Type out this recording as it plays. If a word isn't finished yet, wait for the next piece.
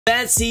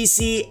Bad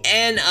CC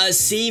and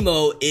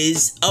Asimo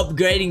is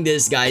upgrading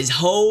this, guys.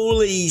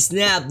 Holy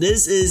snap,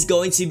 this is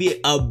going to be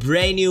a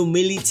brand new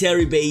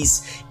military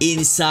base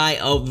inside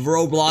of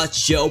Roblox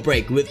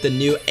Jailbreak with the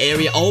new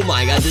area. Oh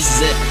my god, this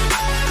is it.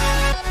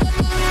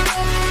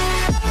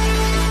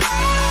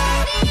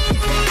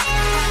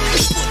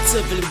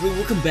 What's up, everybody?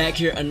 Welcome back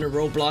here on the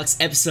Roblox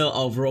episode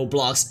of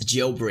Roblox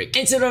Jailbreak.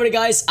 And today,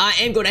 guys, I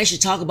am going to actually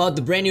talk about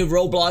the brand new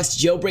Roblox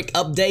Jailbreak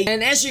update.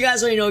 And as you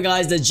guys already know,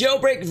 guys, the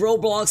Jailbreak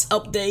Roblox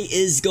update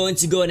is going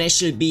to go and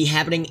actually be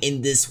happening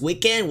in this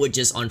weekend, which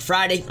is on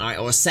Friday, alright,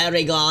 or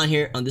Saturday going on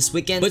here on this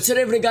weekend. But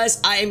today,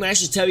 guys, I am going to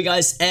actually tell you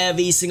guys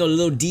every single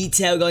little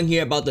detail going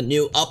here about the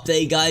new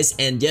update, guys.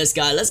 And yes,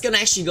 guys, let's gonna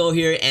actually go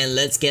here and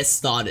let's get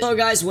started. So,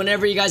 guys,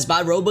 whenever you guys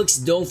buy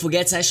Robux, don't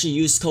forget to actually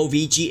use code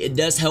VG. It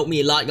does help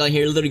me a lot going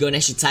here. Literally go and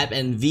actually type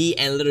in V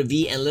and little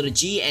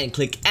G and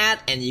click add,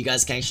 and you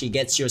guys can actually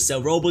get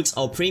yourself Robux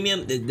or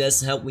premium. It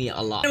does help me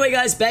a lot. Anyway,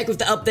 guys, back with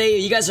the update.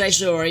 You guys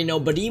actually already know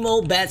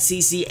Badimo, Bad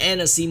CC,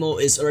 and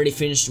Asimo is already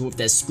finished with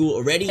their school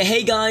already.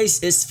 Hey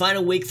guys, it's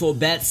final week for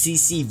Bad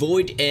CC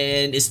Void,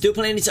 and it's still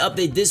planning to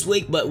update this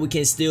week, but we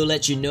can still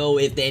let you know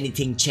if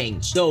anything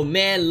changed. So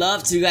man,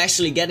 love to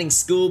actually getting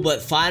school,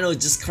 but final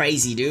just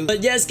crazy, dude.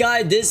 But yes,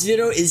 guys, this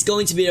video is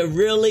going to be a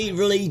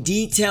really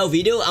detailed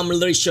video. I'm gonna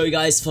literally show you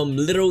guys from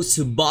little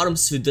to bottom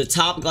to the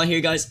top going here,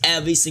 guys,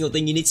 every single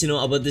thing you need to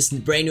know about this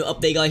brand new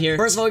update going here.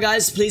 First of all,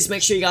 guys, please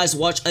make sure you guys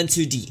watch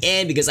until the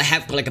end, because I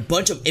have like a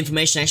bunch of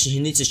information actually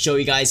need to show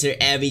you guys here,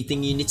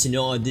 everything you need to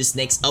know on this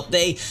next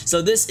update.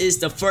 So this is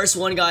the first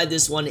one, guys.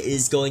 This one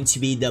is going to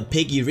be the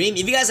Piggy Rim.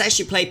 If you guys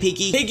actually play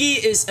Piggy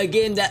is a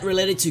game that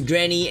related to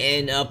Granny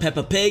and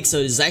Peppa Pig, so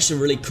it's actually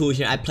really cool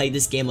here. I played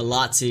this game a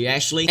lot too,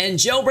 actually. And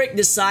Jailbreak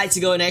decided to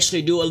go and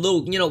actually do a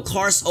little, you know,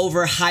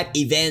 crossover hype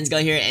events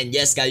going here. And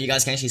yes, guys, you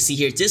guys can actually see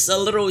here just a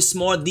little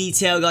small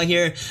detail going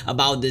here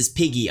about this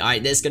Piggy.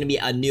 Alright, there's gonna be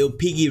a new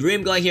Piggy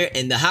Rim going here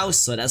in the house,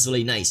 so that's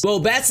really nice. Well,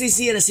 Bad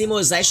CC and Asimo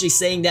is actually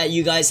saying that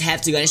you guys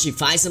have to actually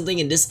find something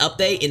in this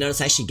update in order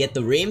to actually get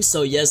the rim.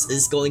 So yes,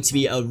 it's going to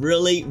be a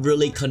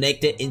really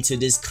connected into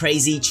this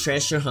crazy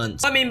treasure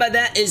hunt. What I mean by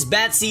that is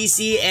Bad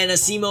CC and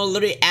Asimo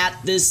literally at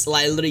this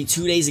like literally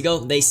 2 days ago.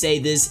 They say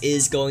this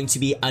is going to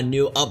be a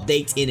new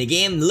update in the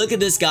game. Look at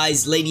this,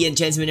 guys, lady and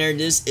gentlemen here.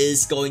 This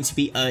is going to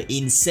be an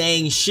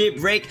insane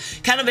shipwreck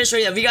kind of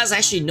visual. If you guys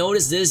actually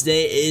notice this,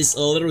 there is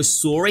a little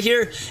sword right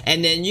here,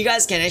 and then you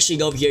guys can actually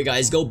go over here,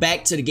 guys, go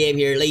back to the game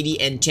here, lady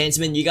and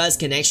gentlemen. You guys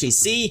can actually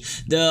see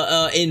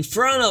the in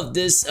front of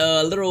this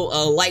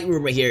little light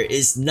room right here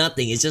is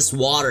nothing. It's just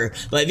water.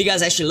 But if you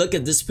guys actually look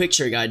at this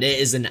picture, guys, there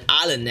is an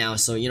island now.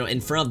 So you know,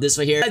 in front of this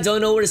right here, I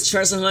don't know what is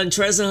treasure hunt.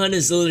 Treasure hunt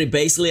is literally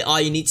basically all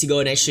you need to go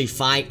and actually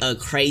find a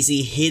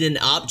crazy hidden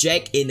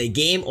object in the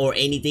game or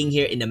anything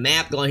here in the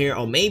map going here,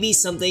 or maybe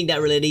something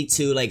that related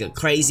to like a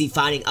crazy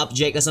finding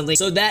object or something.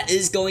 So that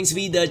is going to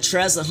be the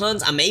treasure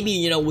hunt. Maybe,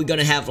 you know, we're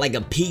gonna have like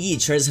a Piggy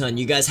treasure hunt.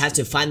 You guys have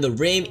to find the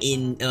rim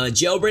in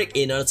Jailbreak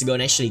in order to go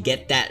and actually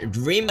get that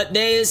rim. But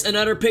there's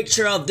another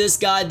picture of this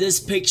guy. This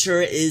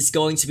picture is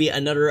going to be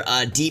another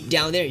deep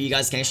down there. You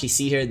guys can actually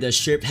see here the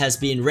ship has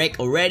been wrecked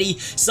already.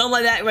 Something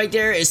like that right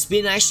there. It's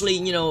been actually,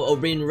 you know,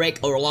 been wrecked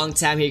for a long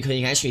time here, because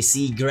you can actually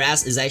see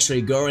grass is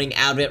actually growing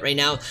out of it right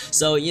now.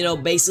 So you know,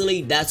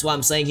 basically that's what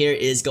I'm saying here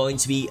is going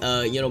to be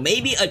you know,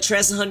 maybe a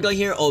treasure hunt going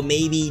here, or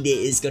maybe there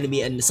is going to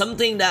be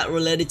something that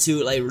related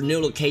to like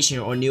new location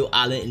or new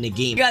island in the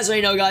game. You guys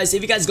already know, guys,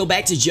 if you guys go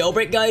back to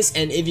Jailbreak, guys,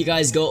 and if you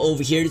guys go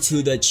over here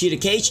to the cheetah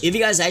cage, if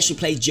you guys actually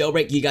play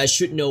Jailbreak, you guys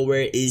should know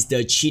where is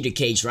the cheetah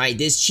cage, right?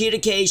 This cheetah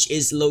cage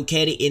is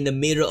located in the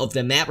middle of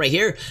the map right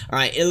here.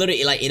 Alright,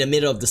 literally like in the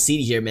middle of the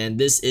city here, man.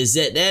 This is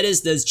it. That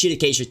is the cheetah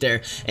cage right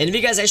there. And if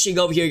you guys actually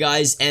go over here,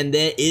 guys, and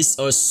there is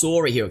a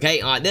sword right here,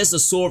 okay? Alright, there's a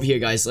sword here,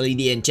 guys,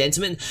 ladies and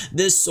gentlemen.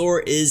 This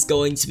sword is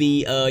going to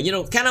be you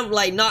know, kind of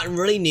like not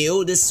really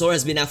new. This sword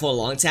has been out for a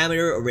long time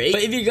here already.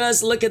 But if you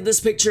guys look at this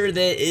picture,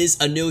 there is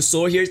a new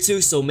sword here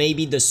too, so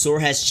maybe the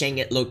sword has changed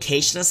its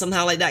location or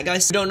somehow like that,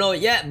 guys. We don't know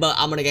it yet, but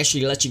I'm gonna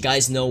actually let you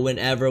guys know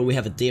whenever we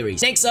have a theory.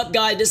 Next up,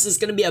 guys, this is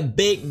gonna be a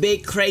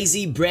big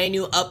crazy brand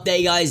new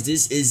update, guys.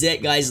 This is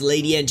it, guys,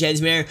 lady and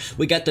gentlemen.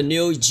 We got the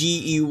new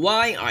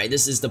GUI. Alright,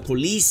 this is the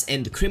police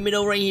and the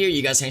criminal right here.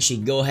 You guys can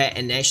actually go ahead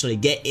and actually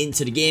get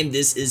into the game.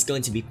 This is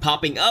going to be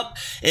popping up.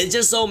 It's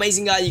just so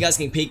amazing, guys. You guys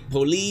can pick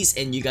police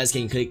and you guys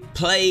can click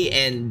play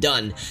and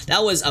done.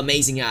 That was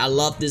amazing. I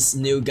love this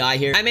new guy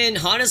here. I mean,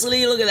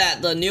 honestly, look at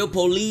that. The new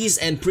police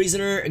and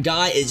prisoner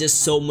guy is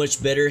just so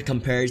much better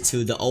compared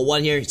to the old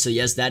one here. So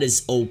yes, that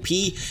is OP.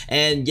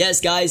 And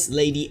yes, guys,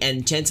 lady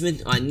and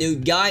gentlemen, our new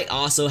guy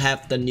also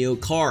have the new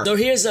car. So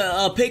here's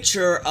a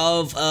picture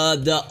of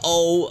the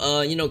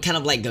old you know, kind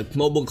of like a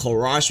mobile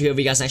garage, whoever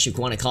you guys actually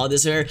want to call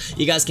this here.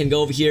 You guys can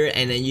go over here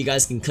and then you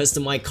guys can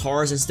customize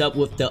cars and stuff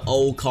with the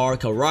old car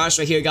garage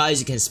right here, guys.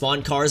 You can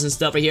spawn cars and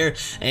stuff right here.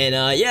 And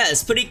yeah,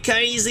 it's pretty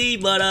crazy,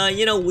 but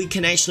you know, we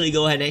can actually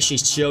go ahead and actually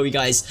show you you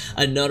guys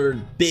another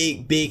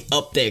big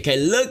update. Okay,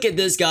 look at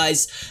this,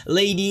 guys,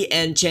 lady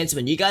and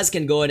gentlemen. You guys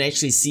can go and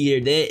actually see here.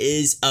 There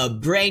is a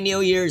brand new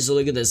here. So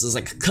look at this. There's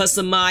like a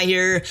customized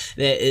here.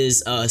 There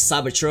is a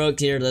Cybertruck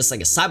here. There's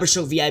like a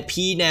Cybertruck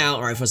VIP now.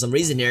 Alright, for some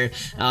reason here.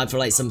 For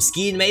like some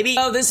skin maybe.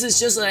 Oh, this is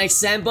just an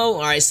example.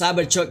 Alright,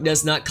 Cybertruck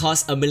does not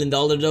cost $1 million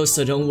though,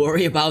 so don't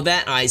worry about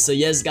that. Alright, so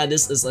yes, guys,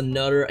 this is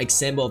another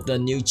example of the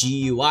new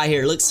GUI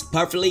here. Looks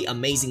perfectly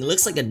amazing.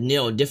 Looks like a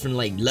different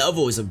like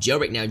levels of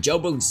Jailbreak now.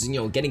 Jailbreak's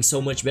getting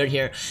so much better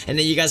here. And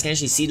then you guys can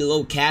actually see the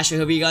little cash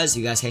over you guys.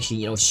 You guys can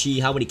actually see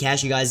how many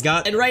cash you guys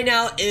got. And right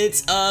now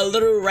it's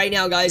right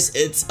now, guys,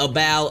 it's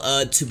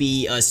about to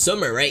be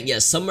summer, right? Yeah,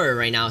 summer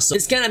right now. So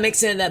it's kind of makes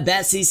sense that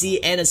Bad CC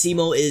and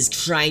Asimo is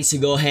trying to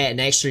go ahead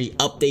and actually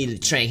update the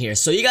train here.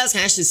 So you guys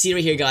can actually see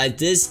right here, guys,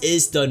 this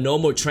is the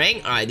normal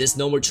train. Alright, this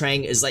normal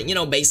train is like,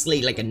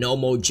 basically like a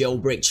normal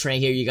Jailbreak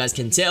train here. You guys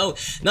can tell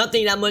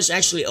nothing that much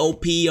actually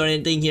OP or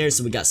anything here.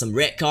 So we got some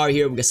red car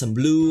here, we got some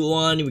blue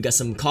one, we got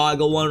some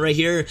cargo one right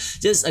here.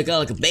 Just like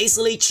a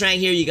basically train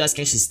here. You guys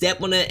can actually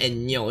step on it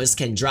and this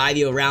can drive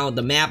you around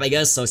the map, I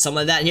guess. So some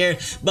of that here.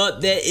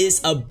 But there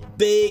is a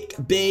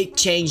big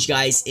change,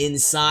 guys,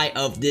 inside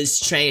of this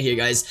train here,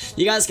 guys.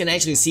 You guys can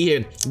actually see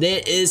here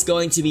there is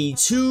going to be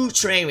 2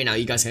 trains right now.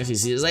 You guys can actually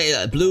see it's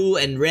like blue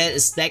and red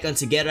is stacked on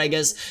together, I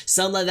guess,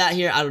 something like that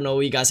here. I don't know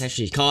what you guys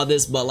actually call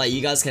this, but like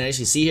you guys can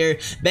actually see here,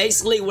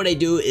 basically what they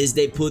do is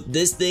they put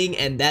this thing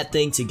and that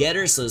thing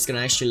together, so it's gonna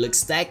actually look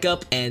stack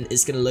up and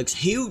it's gonna look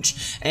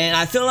huge. And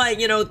I feel like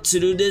to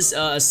do this,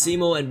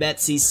 Asimo and Bad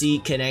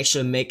CC can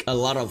actually make a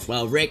lot of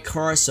red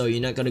cars, so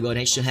you're not gonna go and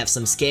actually have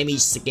some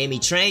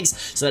scammy trains,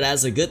 so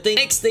that's a good thing.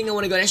 Next thing I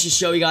want to go and actually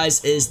show you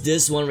guys is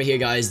this one right here,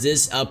 guys.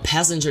 This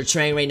passenger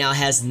train right now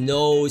has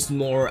no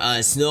more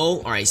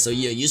snow. Alright, so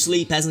yeah,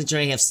 usually passenger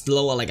train have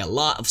like a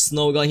lot of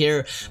snow going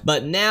here,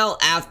 but now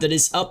after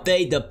this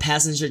update, the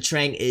passenger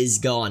train is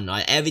gone.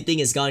 Alright, everything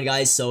is gone,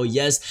 guys. So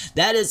yes,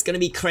 that is gonna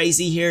be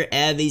crazy here.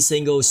 Every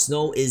single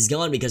snow is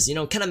gone because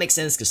kind of makes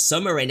sense because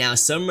summer right now,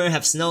 summer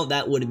have snow,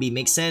 that would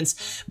make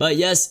sense. But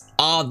yes,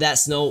 all of that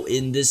snow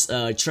in this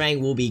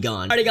train will be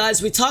gone. Alright,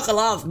 guys, we talk a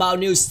lot about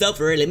new stuff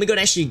already. Let me go and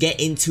actually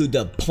get into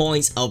the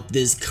points of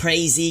this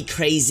crazy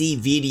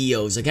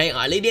videos. Okay,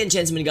 alright, ladies and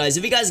gentlemen, guys,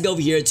 if you guys go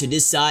over here to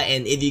this side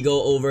and if you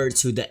go over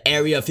to the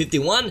area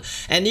 51,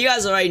 and you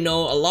guys already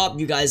know, a lot of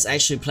you guys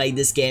actually played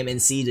this game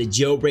and see the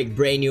Jailbreak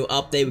brand new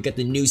update. We got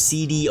the new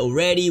CD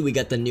already, we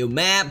got the new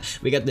map,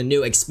 we got the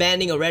new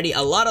expanding already.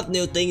 A lot of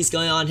new things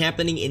going on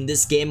happening in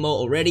this game mode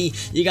already.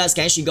 You guys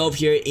can actually go over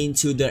here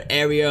into the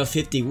area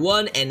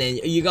 51, and then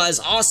you guys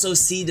also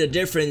see the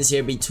difference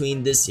here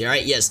between this here,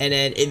 right? Yes. And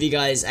then if you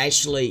guys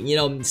actually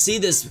see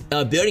this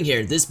building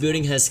here, this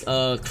building has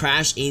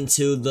crashed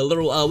into the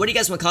little what do you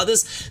guys want to call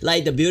this,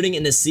 like the building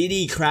in the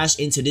city crashed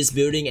into this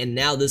building, and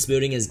now this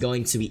building is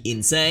going to be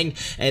insane.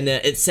 And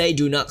it say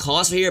do not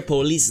cross here,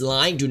 police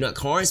line, do not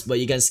cross, but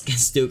you guys can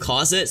still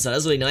cross it, so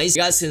that's really nice.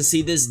 You guys can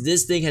see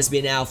this thing has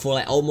been out for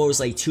like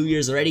almost like 2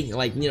 years already,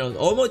 like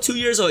almost 2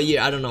 years or a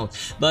year, I don't know.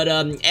 But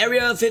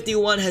area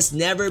 51 has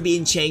never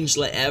been changed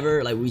like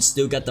ever. Like we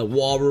still got the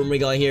war room we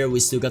got here, we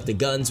still got the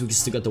guns, we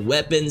still got the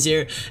weapons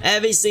here.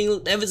 Every single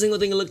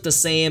thing look the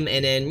same.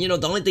 And then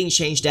the only thing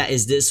changed that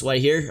is this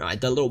right here, right,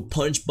 the little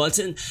punch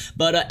button.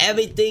 But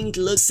everything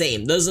looks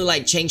same, doesn't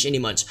like change any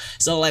much.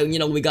 So like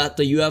we got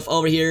the UF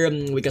over here,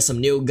 we got some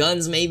new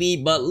guns maybe.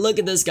 But look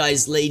at this,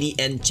 guys, lady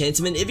and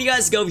gentlemen. If you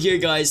guys go over here,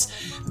 guys,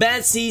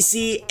 Bad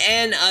CC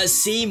and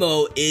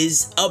Asimo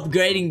is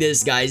upgrading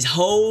this, guys.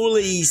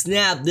 Holy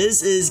snap,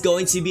 this is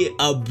going to be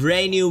a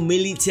brand new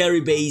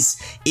military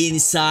base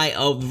inside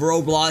of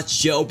Roblox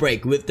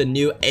Jailbreak with the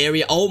new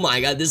area. Oh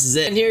my god, this is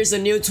it. And here's a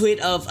new tweet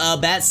of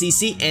Bad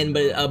CC and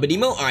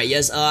Badimo. Alright,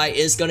 yes,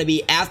 it's gonna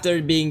be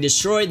after being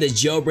destroyed the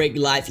Jailbreak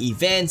live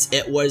event,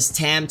 it was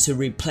time to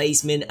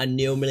replacement a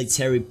new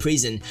military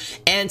prison.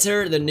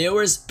 Enter the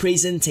newest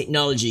prison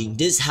technology.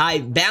 This high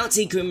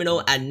bounty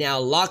criminal are now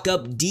locked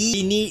up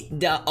deep beneath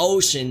the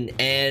ocean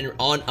and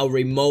on a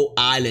remote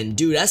island.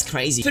 Dude, that's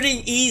crazy.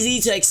 Pretty easy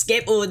to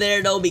escape over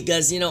there though,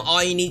 because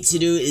all you need to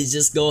do is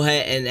just go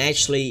ahead and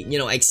actually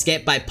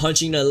escape by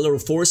punching the little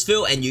force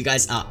field and you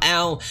guys are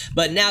out.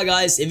 But now,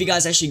 guys, if you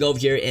guys actually go over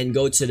here and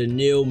go to the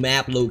new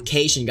map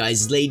location,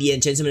 guys, lady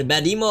and gentlemen,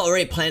 Badimo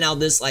already planned out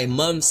this like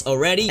months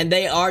already, and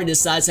they are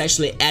decided to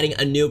actually adding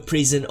a new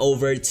prison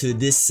over to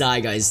this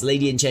side, guys,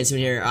 lady and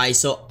gentlemen here. Alright,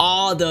 so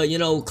all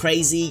the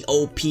crazy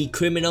OP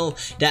criminal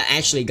that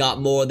actually got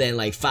more than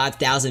like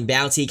 5,000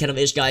 bounty kind of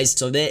ish, guys.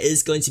 So there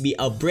is going to be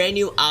a brand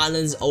new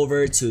islands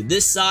over to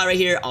this side right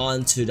here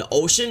onto the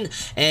ocean.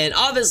 And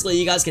obviously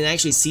you guys can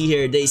actually see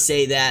here they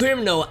say that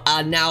criminal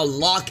are now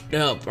locked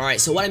up.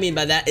 Alright, so what I mean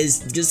by that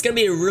is it's gonna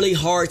be really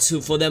hard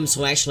for them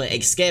to actually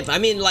escape. I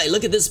mean, like,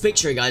 look at this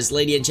picture, guys,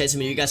 lady and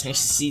gentlemen. You guys can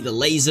actually see the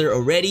laser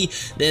already.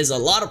 There's a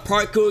lot of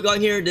parkour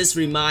going here. This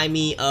remind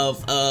me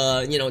of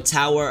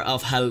Tower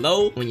of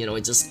Hello, when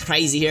it's just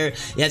crazy here.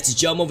 You have to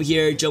jump over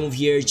here, jump over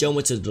here, jump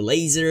into the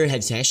laser,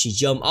 have to actually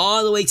jump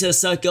all the way to the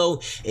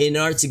circle in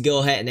order to go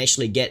ahead and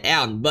actually get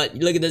out. But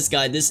look at this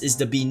guy, this is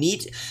the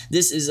beneath.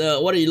 This is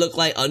what it look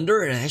like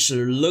under, and it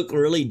actually look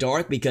really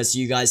dark because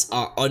you guys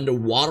are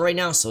underwater right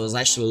now, so it's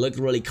actually look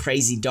really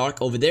crazy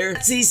dark over there.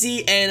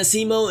 CC and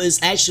Asimo is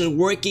actually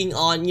working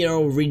on, you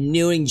know,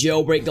 renewing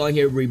Jailbreak, going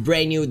here,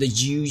 rebrand new the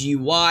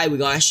GUI.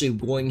 We're actually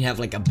going to have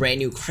like a brand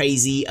new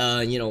crazy,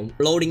 you know,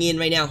 loading in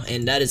right now,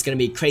 and that is gonna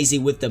be crazy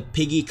with the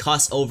Piggy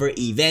crossover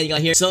event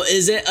got here. So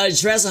is it a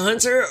treasure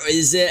hunter, or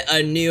is it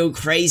a new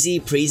crazy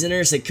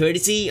prisoner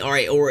security,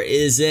 alright, or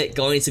is it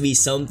going to be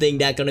something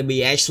that gonna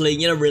be actually,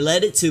 you know,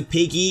 related to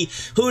Piggy?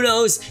 Who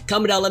knows?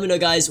 Comment down, let me know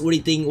guys, what do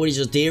you think, what is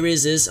your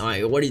theories is,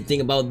 alright, what do you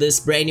think about this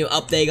brand new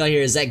update got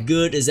here? Is that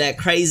good? Is that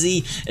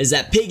crazy? Is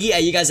that Piggy? Are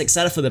you guys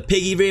excited for the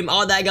Piggy rim?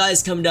 All that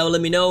guys, comment down,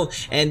 let me know.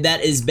 And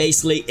that is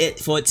basically it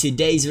for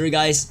today's video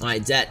guys.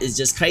 Alright, that is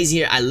just crazy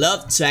here. I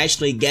love to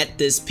actually get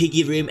this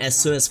Piggy rim as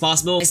soon as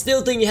possible. I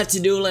still think you have to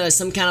do like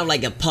some kind of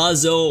like a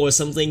puzzle or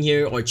something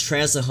here, or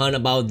treasure hunt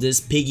about this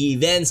Piggy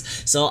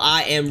events. So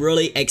I am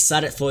really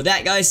excited for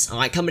that guys.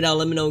 Alright, comment down,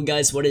 let me know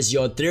guys, what is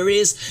your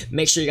theories.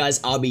 Make sure you guys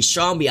all be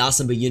strong, be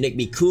awesome, be unique,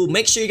 be cool.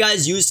 Make sure you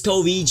guys use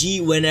code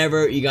VG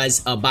whenever you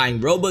guys are buying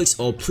Robux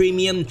or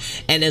Premium.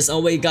 And as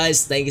always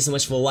guys, thank you so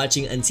much for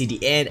watching until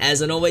the end.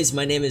 As always,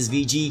 my name is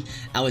VG.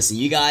 I will see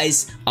you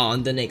guys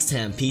on the next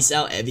time. Peace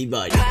out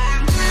everybody.